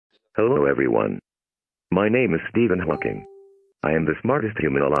Hello everyone. My name is Stephen Hawking. I am the smartest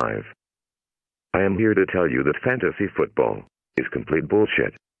human alive. I am here to tell you that fantasy football is complete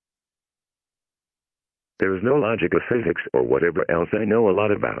bullshit. There is no logic or physics or whatever else I know a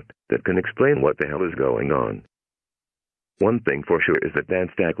lot about that can explain what the hell is going on. One thing for sure is that Dan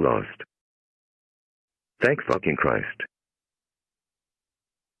Stack lost. Thank fucking Christ.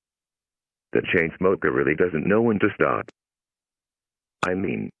 The Chainsmoker really doesn't know when to stop. I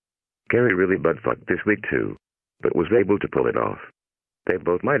mean, Gary really butt-fucked this week too, but was able to pull it off. They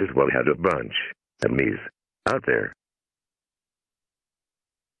both might as well have a bunch of me's out there.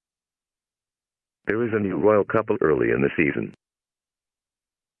 There is a new royal couple early in the season.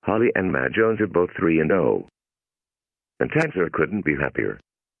 Holly and Matt Jones are both 3-0. And Tanzer couldn't be happier.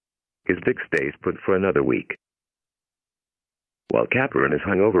 His dick stays put for another week. While Capper in his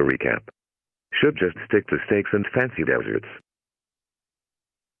hungover recap should just stick to steaks and fancy deserts.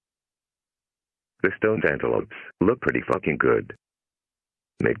 The Stones Antelopes look pretty fucking good.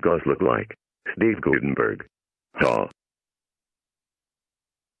 Make Gauze look like Steve Gutenberg. Haw.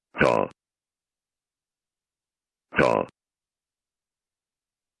 Haw. Haw.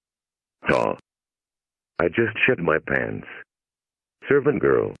 Haw. I just shit my pants. Servant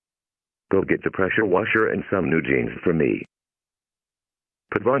girl, go get the pressure washer and some new jeans for me.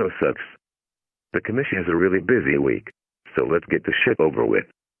 Pavano sucks. The commission has a really busy week, so let's get the shit over with.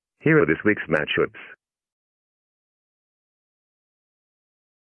 Here are this week's matchups.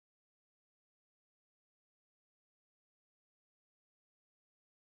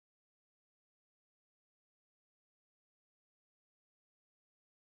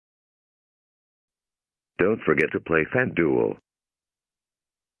 Don't forget to play FanDuel.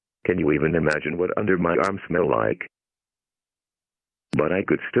 Can you even imagine what under my arms smell like? But I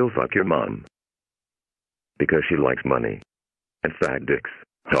could still fuck your mom. Because she likes money. And fat dicks.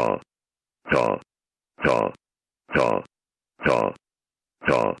 Haw. Haw. Haw. Haw. Haw.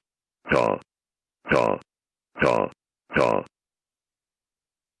 Haw. Haw. Haw. Haw. Haw.